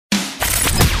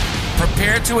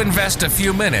Prepare to invest a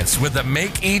few minutes with the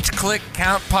Make Each Click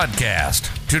Count podcast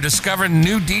to discover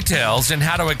new details in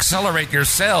how to accelerate your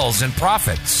sales and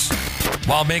profits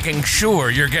while making sure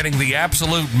you're getting the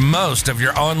absolute most of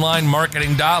your online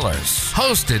marketing dollars.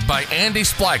 Hosted by Andy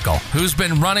Splichal, who's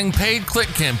been running paid click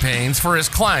campaigns for his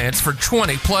clients for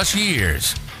 20 plus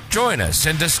years. Join us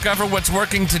and discover what's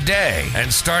working today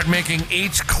and start making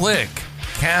each click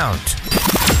count.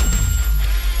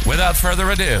 Without further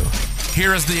ado,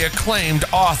 here is the acclaimed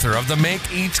author of the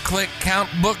Make Each Click Count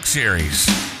book series,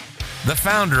 the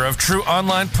founder of True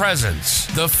Online Presence,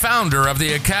 the founder of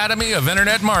the Academy of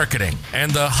Internet Marketing, and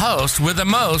the host with the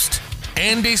most,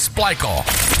 Andy Splichal.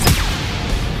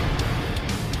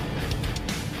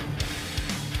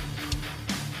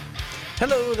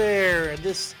 Hello there.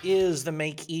 This is the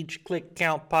Make Each Click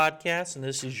Count podcast, and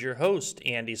this is your host,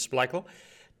 Andy Splichal.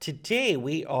 Today,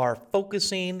 we are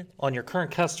focusing on your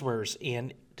current customers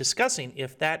and discussing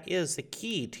if that is the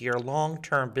key to your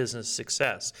long-term business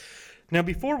success. Now,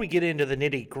 before we get into the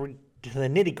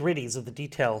nitty-gritties of the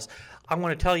details, I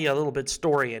want to tell you a little bit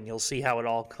story, and you'll see how it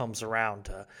all comes around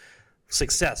to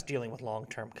success dealing with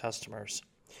long-term customers.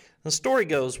 The story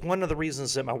goes, one of the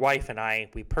reasons that my wife and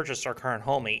we purchased our current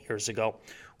home 8 years ago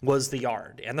was the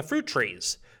yard and the fruit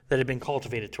trees that had been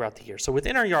cultivated throughout the year. So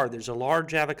within our yard, there's a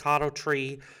large avocado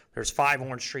tree, there's 5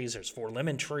 orange trees, there's 4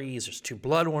 lemon trees, there's 2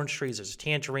 blood orange trees, there's a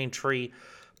tangerine tree,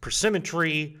 persimmon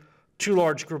tree, 2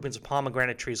 large groupings of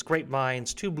pomegranate trees,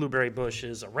 grapevines, 2 blueberry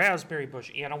bushes, a raspberry bush,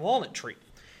 and a walnut tree.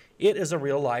 It is a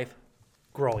real-life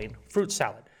growing fruit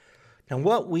salad. Now,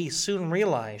 what we soon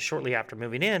realized shortly after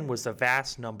moving in was the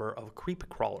vast number of creepy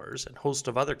crawlers and host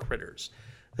of other critters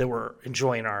that were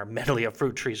enjoying our medley of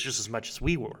fruit trees just as much as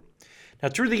we were. Now,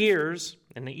 through the years,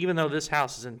 and even though this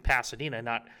house is in Pasadena,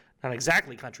 not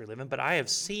exactly country living, but I have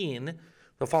seen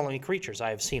the following creatures.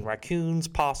 I have seen raccoons,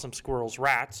 possums, squirrels,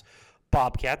 rats,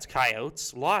 bobcats,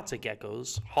 coyotes, lots of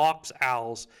geckos, hawks,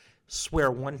 owls. Swear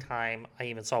one time I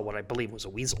even saw what I believe was a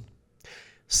weasel.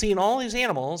 Seeing all these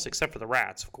animals, except for the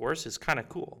rats, of course, is kind of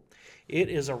cool. It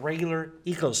is a regular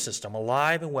ecosystem,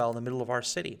 alive and well in the middle of our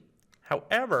city.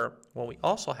 However, what we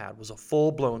also had was a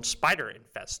full-blown spider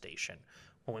infestation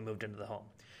when we moved into the home.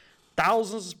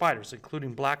 Thousands of spiders,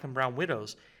 including black and brown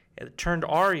widows, it turned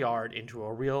our yard into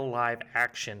a real live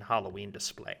action Halloween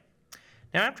display.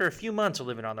 Now, after a few months of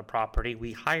living on the property,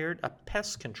 we hired a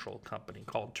pest control company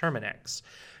called Terminix.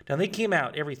 Now, they came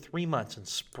out every 3 months and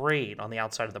sprayed on the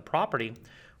outside of the property,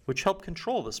 which helped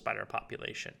control the spider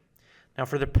population. Now,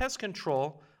 for the pest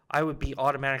control, I would be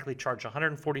automatically charged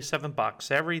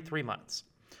 $147 every 3 months.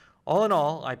 All in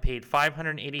all, I paid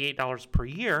 $588 per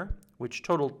year, which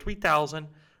totaled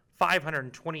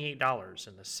 $3,528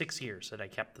 in the 6 years that I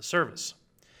kept the service.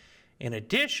 In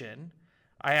addition,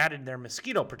 I added their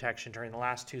mosquito protection during the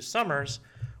last 2 summers,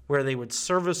 where they would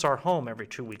service our home every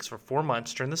 2 weeks for 4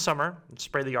 months during the summer and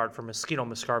spray the yard for mosquito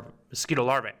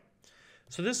larvae.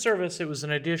 So this service, it was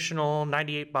an additional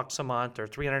 $98 a month or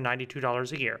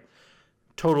 $392 a year,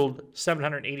 totaled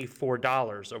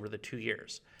 $784 over the 2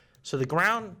 years. So the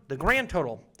grand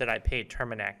total that I paid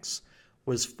Terminix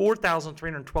was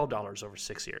 $4,312 over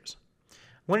 6 years. I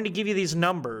wanted to give you these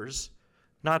numbers,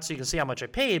 not so you can see how much I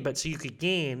paid, but so you could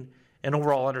gain an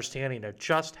overall understanding of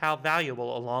just how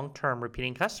valuable a long-term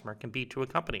repeating customer can be to a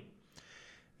company.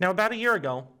 Now, about a year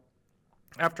ago,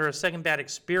 after a second bad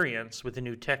experience with a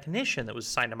new technician that was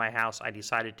assigned to my house, I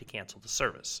decided to cancel the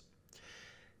service.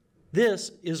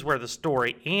 This is where the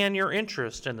story and your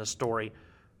interest in the story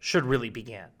should really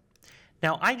begin.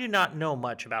 Now, I do not know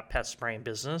much about pest spraying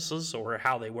businesses or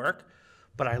how they work,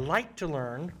 but I like to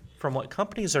learn from what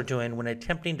companies are doing when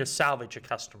attempting to salvage a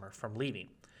customer from leaving.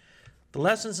 The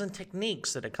lessons and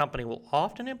techniques that a company will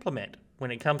often implement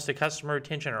when it comes to customer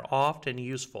retention are often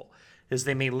useful, as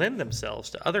they may lend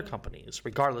themselves to other companies,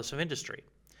 regardless of industry.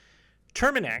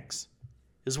 Terminix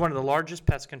is one of the largest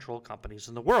pest control companies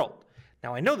in the world.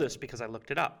 Now, I know this because I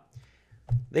looked it up.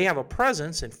 They have a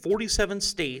presence in 47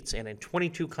 states and in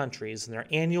 22 countries, and their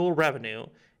annual revenue,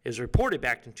 as reported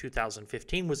back in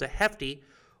 2015, was a hefty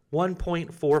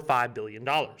 $1.45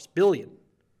 billion.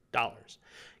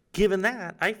 Given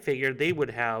that, I figured they would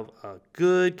have a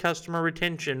good customer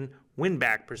retention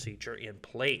win-back procedure in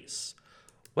place.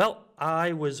 Well,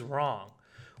 I was wrong.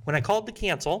 When I called to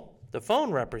cancel, the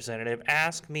phone representative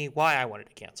asked me why I wanted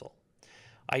to cancel.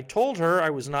 I told her I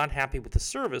was not happy with the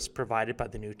service provided by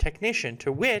the new technician,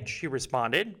 to which she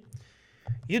responded,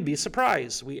 "You'd be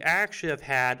surprised. We actually have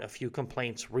had a few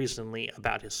complaints recently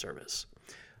about his service.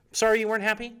 Sorry you weren't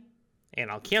happy,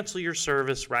 and I'll cancel your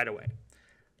service right away."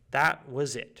 That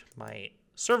was it. My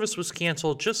service was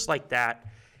canceled just like that,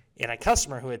 and a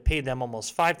customer who had paid them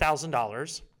almost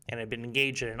 $5,000 and had been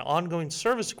engaged in an ongoing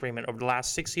service agreement over the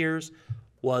last 6 years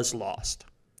was lost.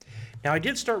 Now, I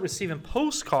did start receiving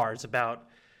postcards about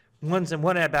one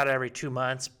about every 2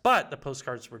 months, but the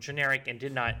postcards were generic and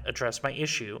did not address my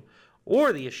issue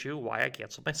or the issue why I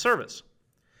canceled my service.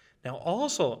 Now,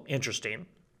 also interesting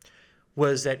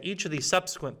was that each of these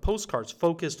subsequent postcards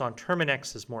focused on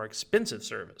Terminix's more expensive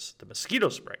service, the mosquito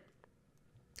spray,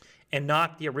 and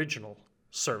not the original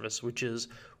service, which is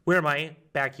where my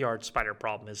backyard spider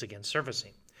problem is again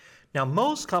surfacing. Now,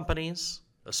 most companies,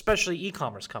 especially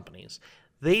e-commerce companies,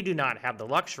 they do not have the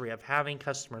luxury of having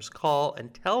customers call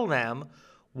and tell them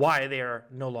why they are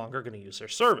no longer going to use their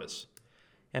service.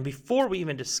 And before we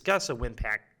even discuss a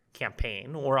win-back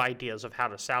campaign or ideas of how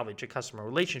to salvage a customer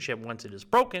relationship once it is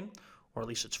broken, or at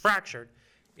least it's fractured,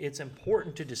 it's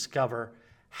important to discover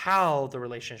how the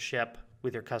relationship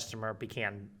with your customer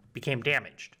became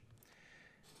damaged.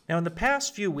 Now, in the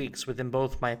past few weeks within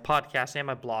both my podcast and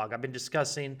my blog, I've been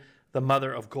discussing the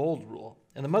mother of gold rule.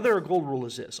 And the mother of gold rule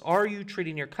is this: are you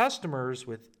treating your customers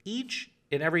with each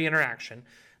and every interaction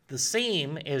the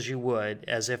same as you would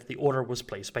as if the order was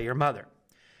placed by your mother?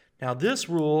 Now, this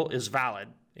rule is valid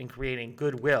in creating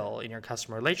goodwill in your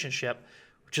customer relationship,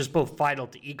 which is both vital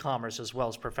to e-commerce as well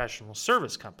as professional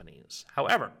service companies.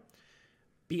 However,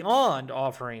 beyond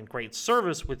offering great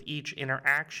service with each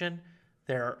interaction,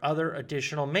 there are other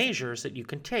additional measures that you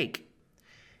can take.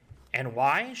 And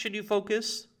why should you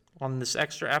focus on this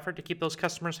extra effort to keep those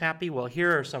customers happy? Well,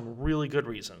 here are some really good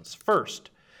reasons. First,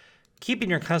 keeping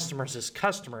your customers as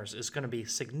customers is going to be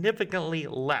significantly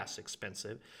less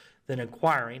expensive than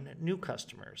acquiring new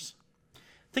customers.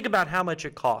 Think about how much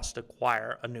it costs to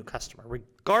acquire a new customer.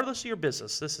 Regardless of your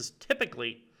business, this is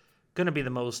typically going to be the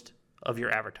most of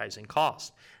your advertising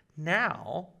cost.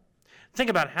 Now, think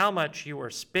about how much you are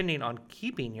spending on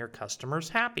keeping your customers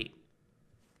happy.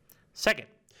 Second,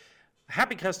 a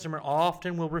happy customer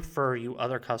often will refer you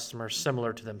other customers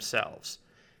similar to themselves.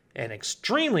 An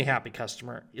extremely happy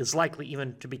customer is likely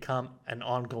even to become an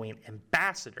ongoing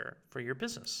ambassador for your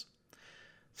business.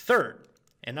 Third,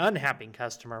 an unhappy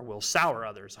customer will sour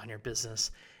others on your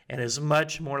business and is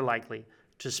much more likely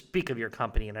to speak of your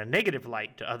company in a negative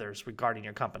light to others regarding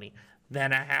your company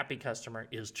than a happy customer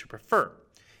is to prefer.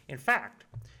 In fact,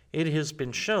 it has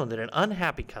been shown that an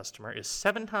unhappy customer is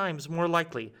 7 times more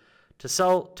likely to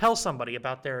tell somebody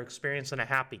about their experience than a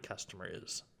happy customer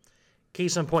is.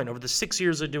 Case in point, over the 6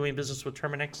 years of doing business with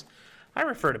Terminix, I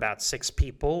referred about 6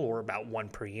 people, or about 1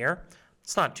 per year.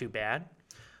 It's not too bad.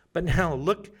 But now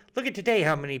look at today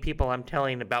how many people I'm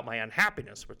telling about my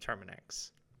unhappiness with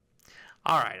Terminix.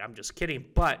 All right, I'm just kidding,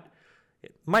 but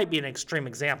it might be an extreme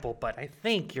example, but I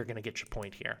think you're going to get your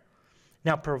point here.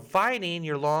 Now, providing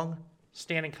your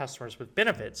long-standing customers with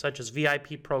benefits such as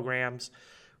VIP programs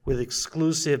with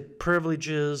exclusive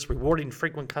privileges, rewarding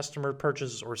frequent customer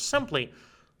purchases, or simply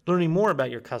learning more about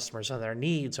your customers and their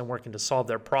needs and working to solve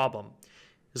their problem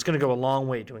is going to go a long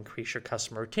way to increase your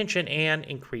customer retention and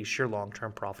increase your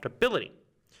long-term profitability.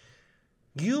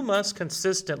 You must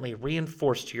consistently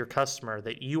reinforce to your customer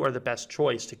that you are the best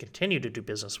choice to continue to do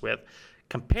business with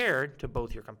compared to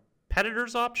both your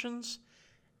competitors' options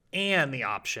and the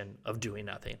option of doing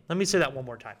nothing. Let me say that one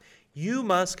more time. You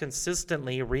must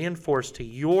consistently reinforce to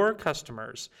your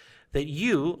customers that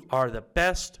you are the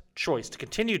best choice to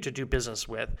continue to do business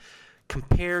with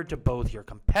compared to both your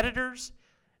competitors'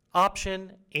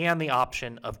 option and the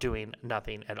option of doing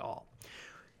nothing at all.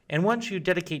 And once you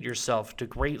dedicate yourself to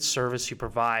great service you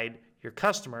provide your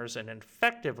customers and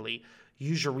effectively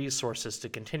use your resources to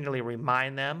continually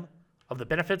remind them of the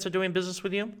benefits of doing business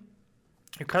with you,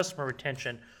 your customer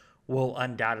retention will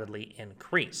undoubtedly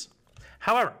increase.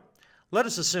 However, let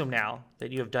us assume now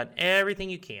that you have done everything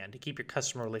you can to keep your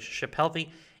customer relationship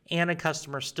healthy and a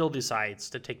customer still decides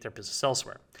to take their business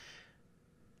elsewhere.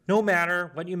 No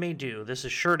matter what you may do, this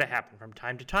is sure to happen from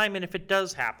time to time, and if it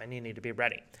does happen, you need to be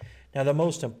ready. Now, the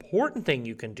most important thing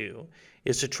you can do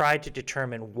is to try to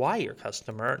determine why your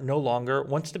customer no longer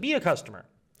wants to be a customer.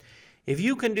 If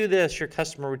you can do this, your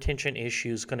customer retention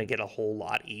issue is going to get a whole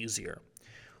lot easier.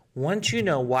 Once you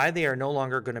know why they are no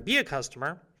longer going to be a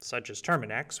customer, such as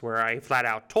Terminix, where I flat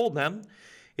out told them,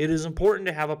 it is important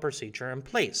to have a procedure in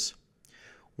place.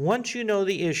 Once you know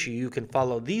the issue, you can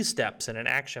follow these steps in an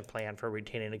action plan for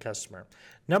retaining a customer.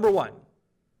 Number 1,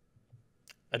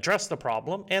 address the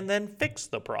problem and then fix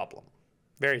the problem.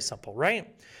 Very simple,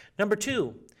 right? Number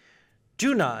 2,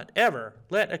 do not ever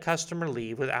let a customer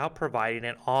leave without providing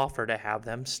an offer to have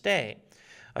them stay.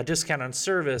 A discount on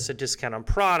service, a discount on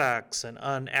products, an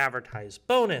unadvertised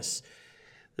bonus.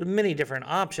 There are many different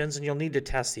options, and you'll need to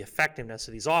test the effectiveness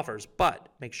of these offers, but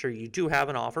make sure you do have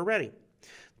an offer ready.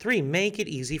 3, make it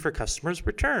easy for customers to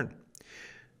return.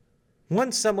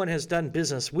 Once someone has done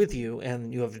business with you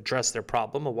and you have addressed their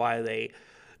problem of why they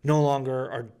no longer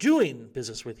are doing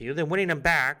business with you, then winning them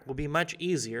back will be much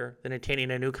easier than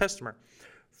attaining a new customer.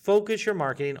 Focus your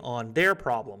marketing on their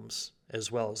problems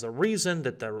as well as the reason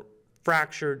that they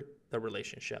fractured the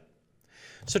relationship.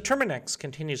 So Terminix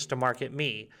continues to market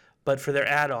me, but for their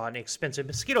add-on expensive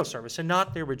mosquito service and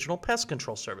not the original pest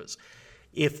control service.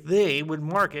 If they would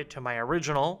market to my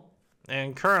original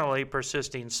and currently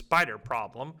persisting spider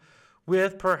problem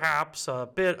with perhaps a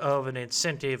bit of an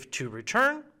incentive to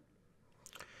return,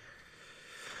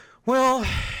 well,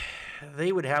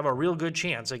 they would have a real good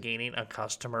chance of gaining a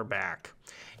customer back.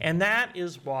 And that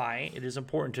is why it is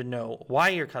important to know why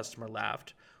your customer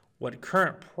left, what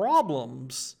current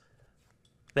problems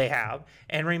they have,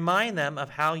 and remind them of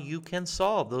how you can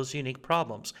solve those unique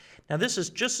problems. Now, this is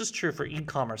just as true for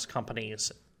e-commerce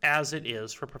companies as it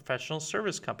is for professional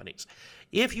service companies.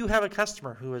 If you have a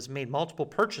customer who has made multiple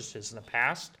purchases in the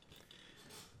past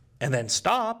and then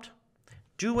stopped,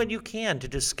 do what you can to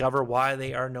discover why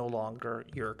they are no longer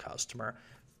your customer.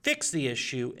 Fix the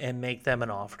issue and make them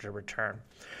an offer to return.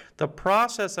 The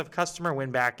process of customer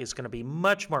win-back is going to be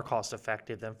much more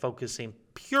cost-effective than focusing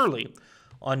purely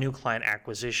on new client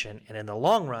acquisition. And in the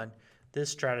long run, this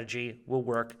strategy will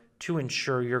work to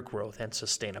ensure your growth and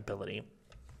sustainability.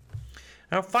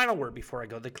 Now, final word before I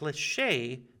go. The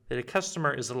cliche that a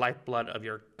customer is the lifeblood of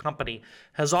your company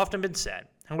has often been said.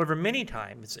 However, many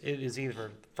times it is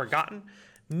either forgotten,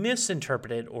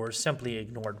 misinterpreted, or simply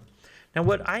ignored. Now,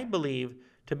 what I believe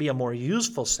to be a more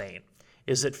useful saying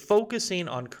is that focusing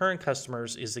on current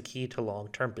customers is the key to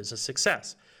long-term business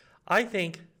success. I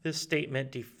think this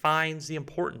statement defines the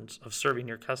importance of serving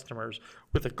your customers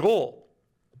with the goal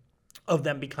of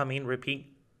them becoming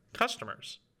repeat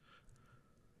customers.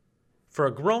 For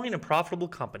a growing and profitable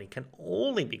company can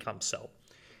only become so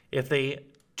if they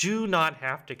do not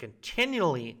have to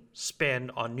continually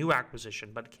spend on new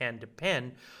acquisition, but can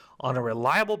depend on a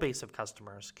reliable base of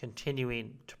customers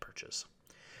continuing to purchase.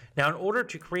 Now, in order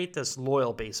to create this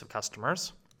loyal base of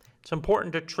customers, it's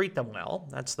important to treat them well.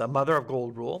 That's the mother of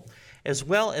gold rule, as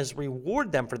well as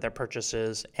reward them for their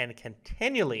purchases and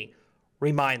continually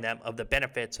remind them of the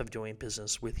benefits of doing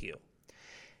business with you.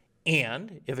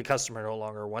 And if a customer no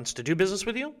longer wants to do business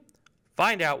with you,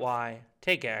 find out why,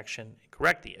 take action, and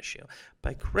correct the issue.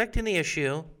 By correcting the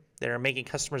issue that are making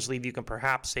customers leave, you can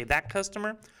perhaps save that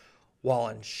customer while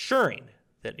ensuring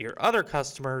that your other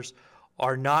customers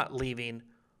are not leaving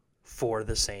for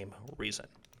the same reason.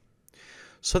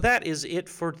 So that is it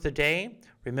for today.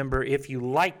 Remember, if you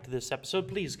liked this episode,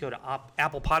 please go to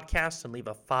Apple Podcasts and leave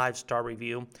a 5-star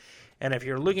review. And if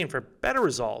you're looking for better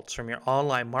results from your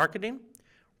online marketing,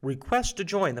 request to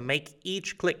join the Make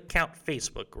Each Click Count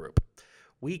Facebook group.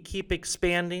 We keep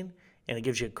expanding, and it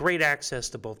gives you great access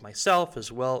to both myself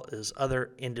as well as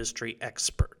other industry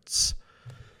experts.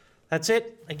 That's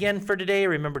it again for today.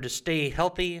 Remember to stay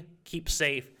healthy, keep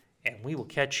safe, and we will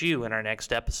catch you in our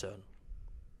next episode.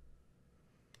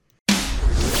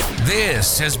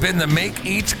 This has been the Make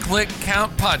Each Click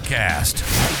Count podcast.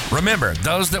 Remember,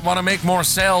 those that want to make more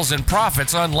sales and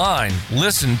profits online,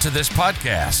 listen to this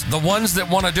podcast. The ones that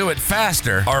want to do it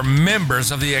faster are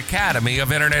members of the Academy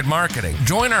of Internet Marketing.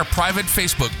 Join our private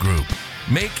Facebook group.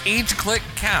 Make each click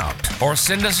count, or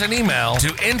send us an email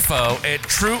to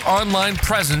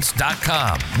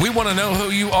info@trueonlinepresence.com. We want to know who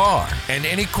you are and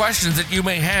any questions that you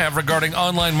may have regarding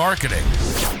online marketing.